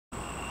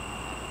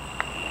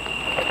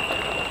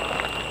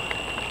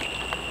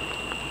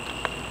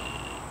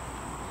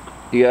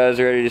You guys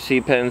ready to see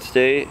Penn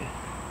State?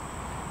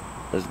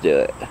 Let's do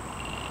it.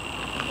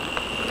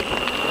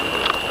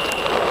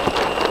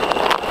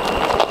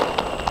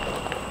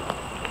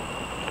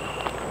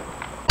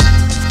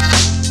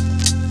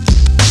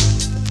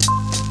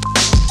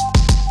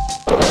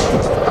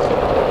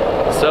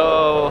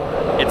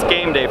 So, it's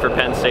game day for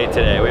Penn State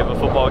today. We have a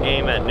football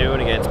game at noon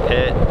against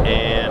Pitt,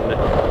 and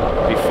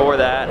before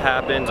that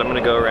happens, I'm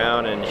gonna go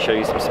around and show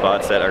you some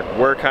spots that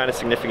were kind of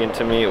significant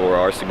to me or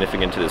are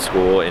significant to the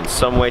school in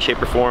some way,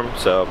 shape, or form.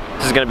 So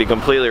this is gonna be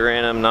completely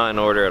random, not in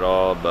order at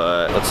all,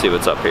 but let's see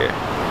what's up here.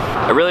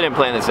 I really didn't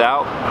plan this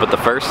out, but the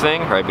first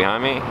thing right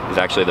behind me is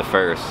actually the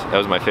first. That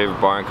was my favorite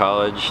bar in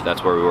college.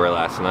 That's where we were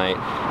last night.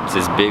 It's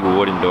this big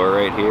wooden door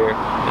right here.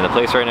 And the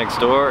place right next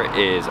door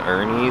is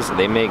Ernie's.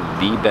 They make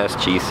the best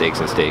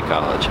cheesesteaks in State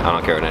College. I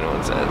don't care what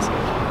anyone says.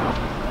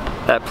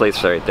 That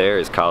place right there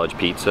is College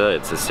Pizza.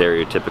 It's a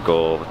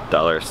stereotypical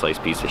dollar slice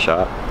pizza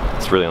shop.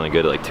 It's really only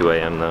good at like 2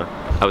 a.m. though.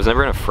 I was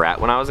never in a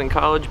frat when I was in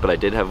college, but I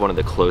did have one of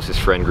the closest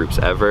friend groups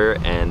ever,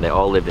 and they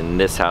all lived in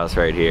this house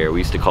right here. We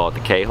used to call it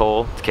the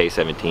K-hole. It's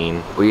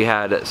K-17. We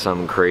had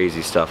some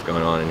crazy stuff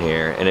going on in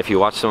here, and if you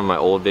watch some of my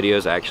old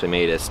videos, I actually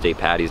made a State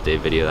Patty's Day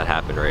video that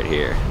happened right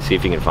here. See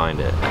if you can find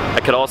it. I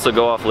could also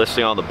go off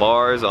listing all the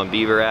bars on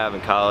Beaver Ave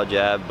and College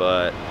Ave,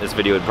 but this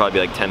video would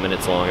probably be like 10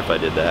 minutes long if I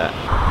did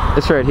that.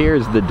 This right here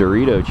is the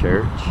Dorito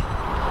Church.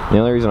 The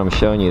only reason I'm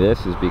showing you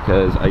this is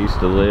because I used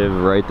to live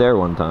right there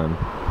one time.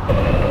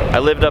 I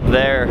lived up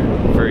there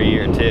for a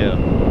year too.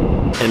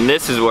 And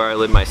this is where I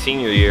lived my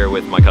senior year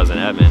with my cousin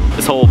Evan.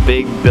 This whole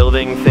big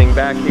building thing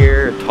back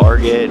here,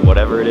 Target,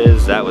 whatever it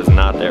is, that was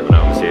not there when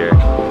I was here.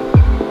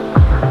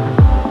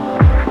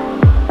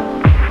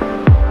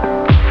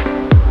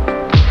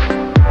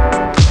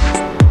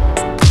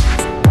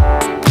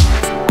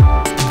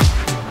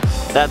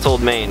 That's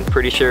Old Main.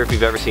 Pretty sure if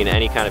you've ever seen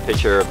any kind of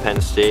picture of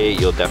Penn State,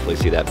 you'll definitely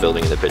see that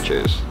building in the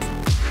pictures.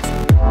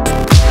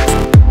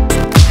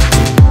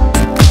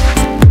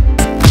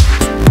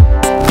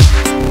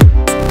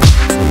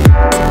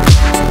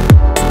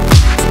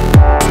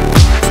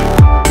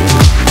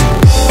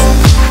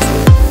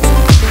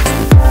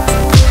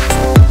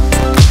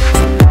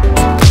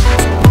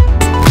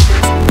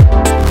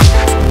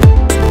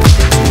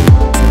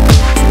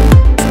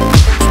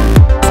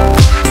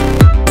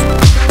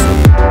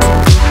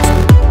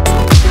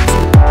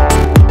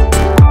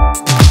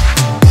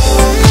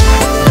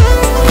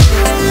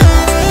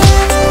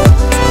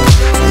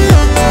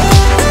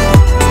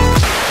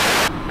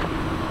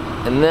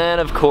 And then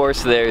of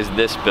course there's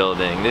this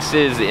building. This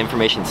is the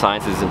Information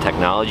Sciences and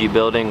Technology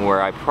building,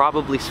 where I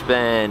probably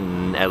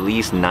spend at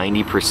least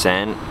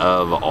 90%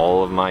 of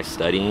all of my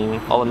studying.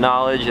 All the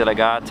knowledge that I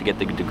got to get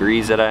the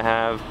degrees that I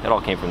have, it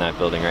all came from that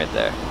building right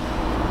there.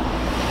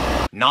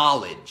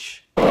 Knowledge.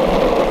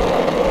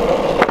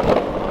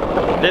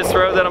 This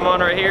road that I'm on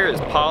right here is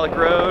Pollock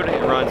Road.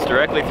 It runs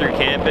directly through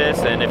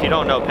campus, and if you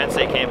don't know, Penn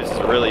State campus is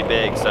really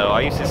big, so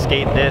I used to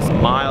skate this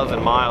miles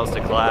and miles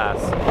to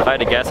class. If I had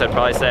to guess, I'd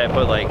probably say I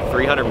put like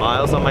 300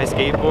 miles on my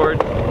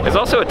skateboard. There's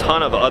also a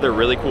ton of other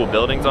really cool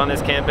buildings on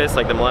this campus,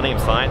 like the Millennium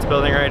Science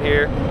building right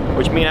here,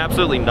 which mean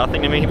absolutely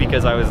nothing to me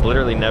because I was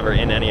literally never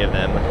in any of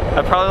them.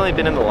 I've probably only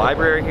been in the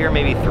library here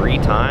maybe 3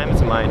 times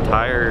in my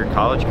entire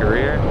college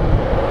career.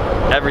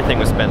 Everything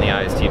was spent in the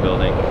IST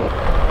building.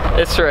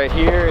 This right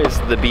here is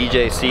the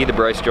BJC, the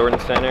Bryce Jordan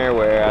Center,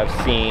 where I've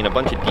seen a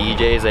bunch of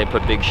DJs. They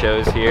put big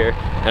shows here.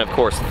 And of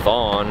course,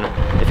 Thon.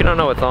 If you don't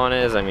know what Thon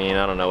is, I mean,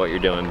 I don't know what you're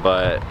doing,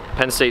 but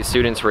Penn State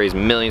students raise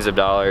millions of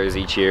dollars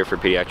each year for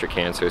pediatric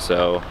cancer,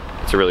 so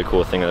it's a really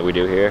cool thing that we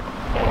do here.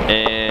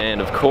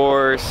 And of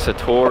course, a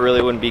tour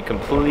really wouldn't be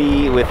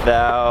complete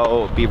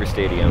without Beaver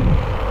Stadium.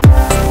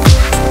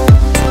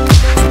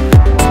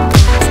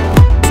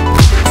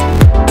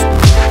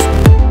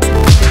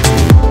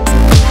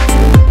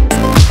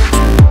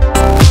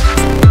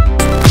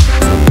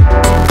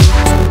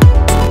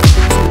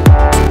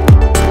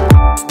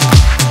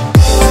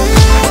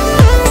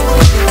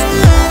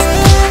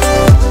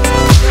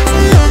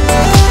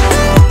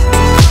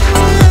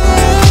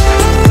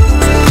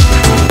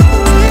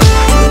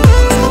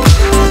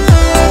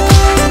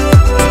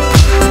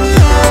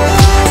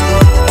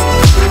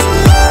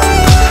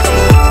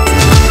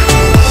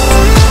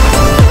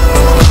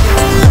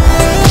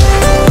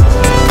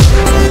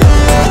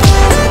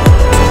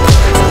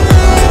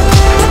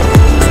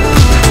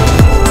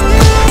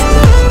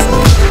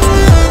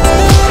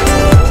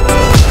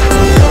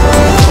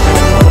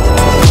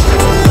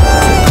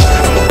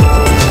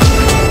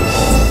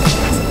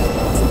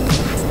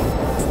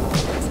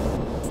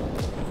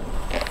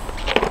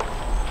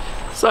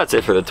 So that's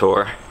it for the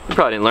tour. You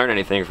probably didn't learn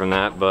anything from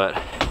that, but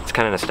it's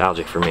kind of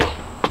nostalgic for me.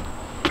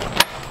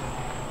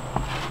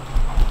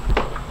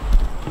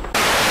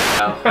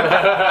 I'm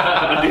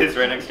gonna do this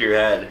right next to your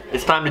head.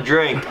 It's time to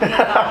drink.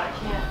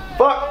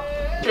 Fuck!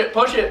 Shit,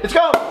 push it. Let's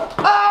go!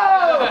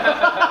 Oh!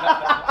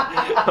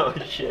 Oh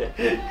shit.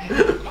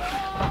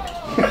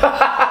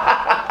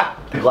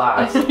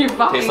 glass. You're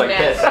fucking Tastes like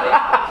piss.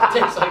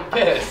 Tastes like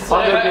piss.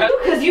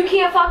 Because you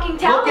can't fucking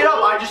tell. Look it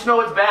up. I just know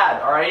it's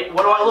bad. All right.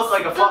 What do I look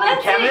like? A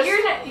fucking chemist?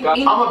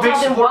 I'm a big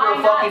supporter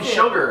of fucking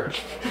sugar.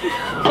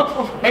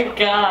 Oh my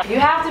god. You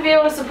have to be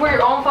able to support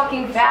your own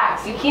fucking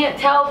facts. You can't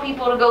tell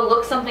people to go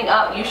look something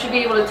up. You should be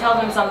able to tell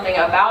them something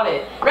about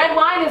it. Red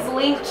wine is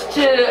linked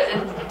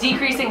to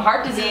decreasing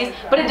heart disease,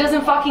 but it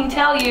doesn't fucking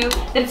tell you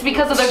that it's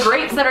because of the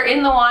grapes that are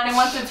in the wine, and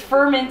once it's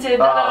fermented,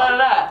 da da da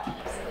da.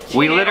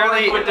 We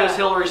literally with those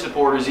Hillary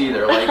supporters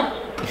either. Like,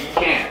 you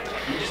can't.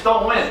 You just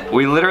don't win.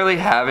 We literally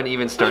haven't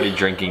even started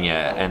drinking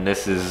yet, and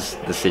this is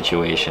the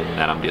situation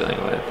that I'm dealing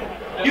with.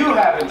 You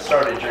haven't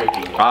started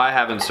drinking yet. I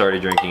haven't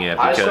stared drinking yet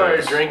because I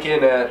started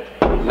drinking at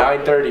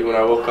 9:30 when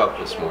I woke up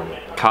this morning.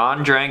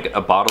 Con drank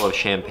a bottle of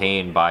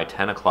champagne by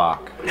 10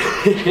 o'clock.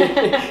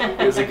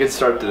 It was a good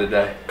start to the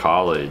day.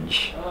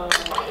 College.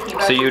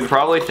 So you'd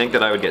probably think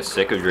that I would get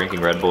sick of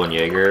drinking Red Bull and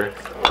Jaeger.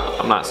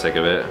 I'm not sick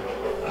of it.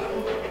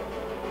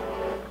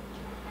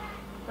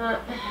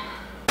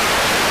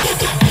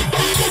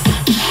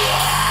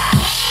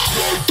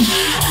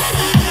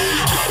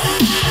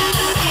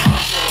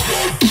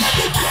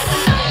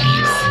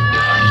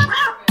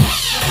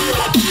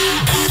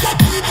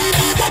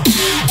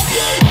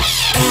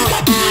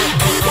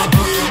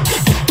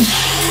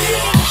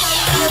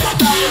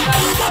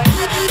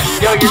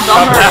 Yo, you're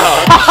summer.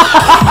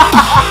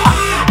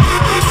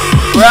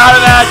 We're out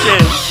of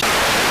matches.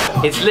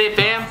 It's lit,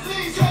 fam.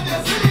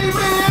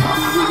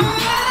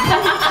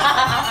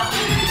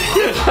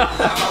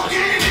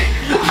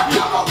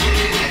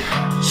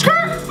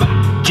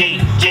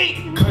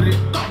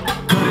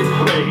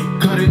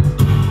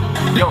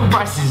 Your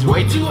price is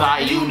way too high,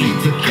 you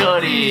need to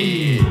cut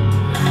it.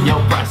 Your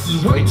price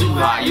is way too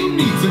high, you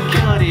need to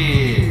cut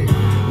it.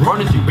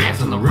 Running through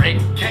bands on the ring.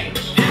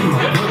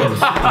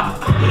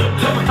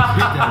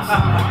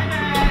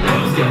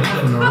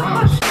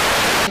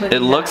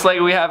 It looks like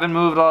we haven't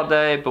moved all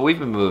day, but we've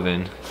been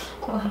moving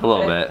a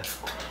little bit.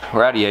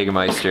 We're out of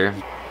Jägermeister.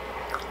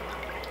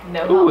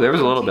 Ooh, there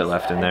was a little bit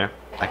left in there.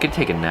 I could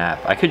take a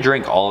nap. I could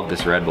drink all of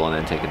this Red Bull and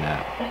then take a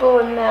nap. Bull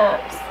and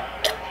naps.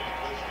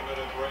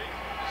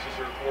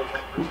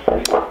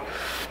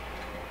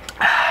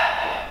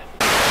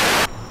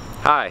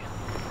 Hi,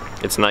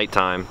 it's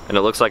nighttime, and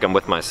it looks like I'm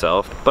with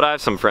myself, but I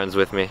have some friends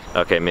with me.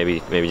 Okay,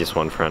 maybe just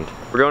one friend.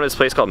 We're going to this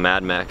place called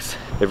Mad Mex.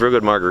 They have real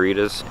good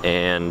margaritas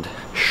and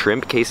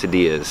shrimp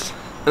quesadillas.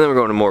 And then we're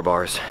going to more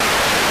bars.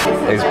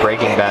 There's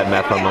Breaking Bad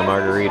meth on my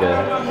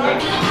margarita.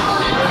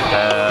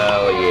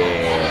 Oh yeah.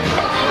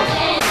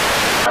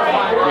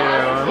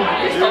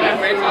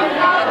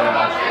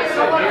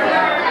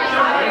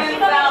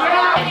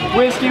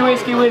 Whiskey,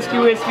 whiskey, whiskey,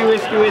 whiskey,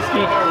 whiskey,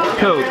 whiskey,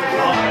 Coke.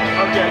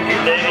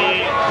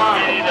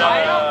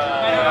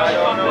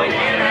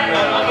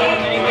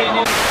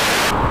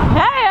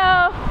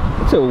 Heyo!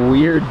 That's a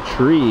weird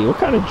tree. What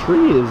kind of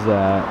tree is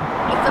that?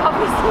 It's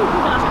obviously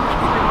not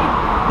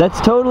a That's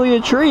totally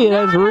a tree. It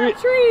has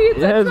roots.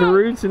 It has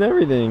roots and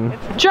everything.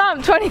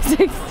 Trump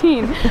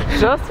 2016.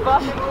 Just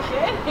fucking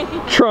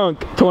kidding. Trunk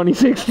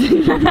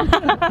 2016.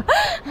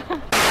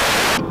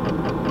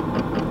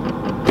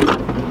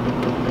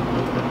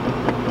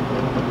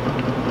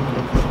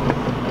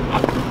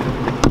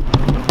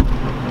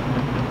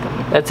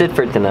 That's it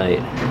for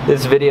tonight.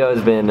 This video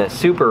has been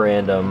super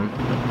random.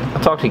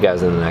 I'll talk to you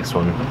guys in the next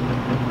one.